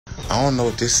I don't know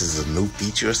if this is a new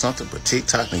feature or something, but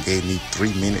TikTok done gave me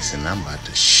 3 minutes and I'm about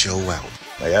to show out.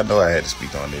 Now, y'all know I had to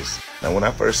speak on this. Now, when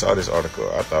I first saw this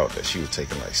article, I thought that she was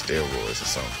taking like steroids or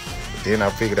something. But then I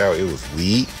figured out it was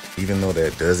weed, even though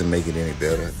that doesn't make it any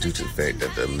better due to the fact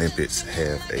that the Olympics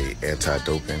have a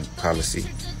anti-doping policy.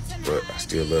 But I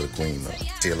still love the queen though.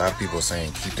 See, a lot of people are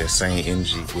saying keep that same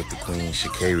energy with the queen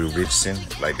Sha'Carri Richardson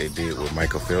like they did with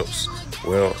Michael Phelps.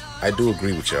 Well, I do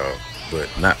agree with y'all, but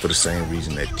not for the same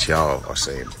reason that y'all are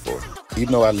saying before.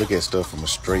 Even though I look at stuff from a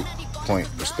straight point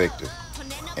perspective,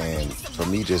 and for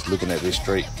me just looking at this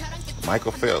straight,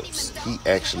 Michael Phelps, he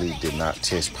actually did not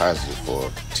test positive for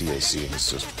THC in his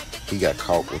system. He got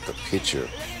caught with a picture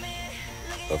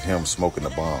of him smoking a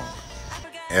bong.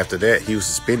 After that, he was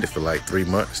suspended for like 3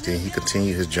 months. Then he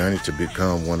continued his journey to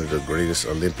become one of the greatest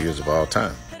Olympians of all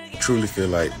time. I truly feel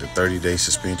like the 30-day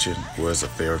suspension was a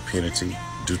fair penalty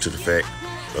due to the fact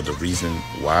of the reason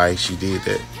why she did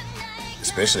that.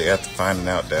 Especially after finding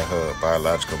out that her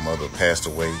biological mother passed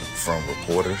away from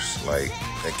reporters. Like,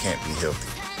 that can't be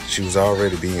healthy. She was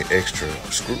already being extra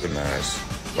scrutinized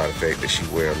by the fact that she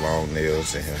wear long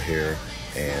nails in her hair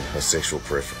and her sexual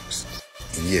preference.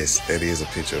 And yes, that is a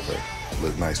picture of her.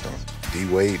 Look nice, don't it? D.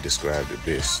 Wade described it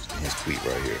best in his tweet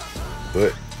right here.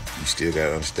 But you still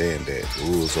gotta understand that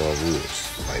rules are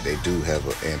rules. Like, they do have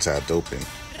an anti-doping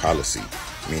policy,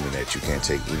 meaning that you can't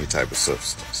take any type of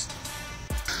substance.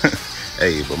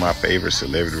 Hey, but my favorite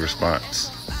celebrity response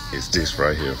is this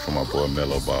right here from my boy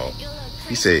Mellow Ball.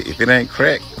 He said, if it ain't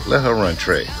crack, let her run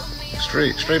track.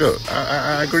 Straight up.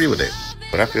 I agree with that.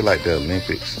 But I feel like the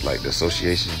Olympics, like the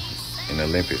association in the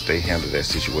Olympics, they handle that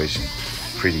situation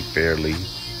pretty fairly,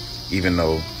 even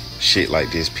though shit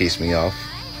like this pissed me off,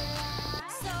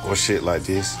 or shit like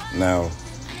this. Now,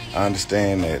 I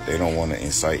understand that they don't want to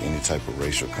incite any type of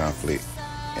racial conflict,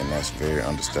 and that's very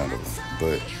understandable,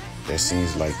 but that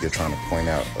seems like they're trying to point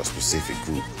out a specific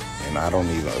group, and I don't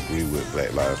even agree with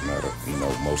Black Lives Matter, you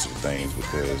know, most of the things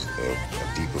because of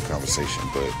a deeper conversation,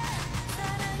 but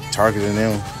targeting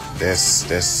them, that's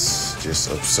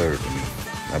just absurd to me.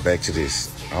 Now back to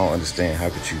this. I don't understand how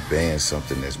could you ban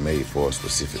something that's made for a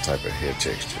specific type of hair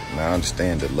texture. Now I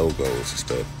understand the logos and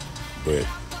stuff, but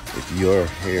if your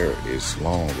hair is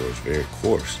long or it's very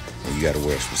coarse and you got to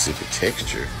wear a specific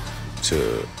texture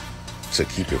to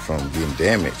keep it from being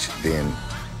damaged, then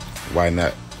why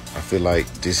not? I feel like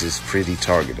this is pretty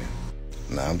targeting.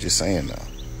 Now I'm just saying now,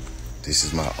 this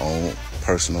is my own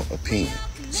personal opinion.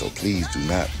 So please do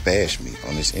not bash me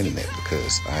on this internet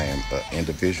because I am an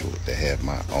individual that have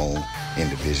my own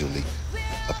individually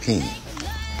opinion.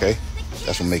 Okay?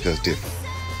 That's what makes us different.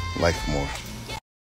 Like more.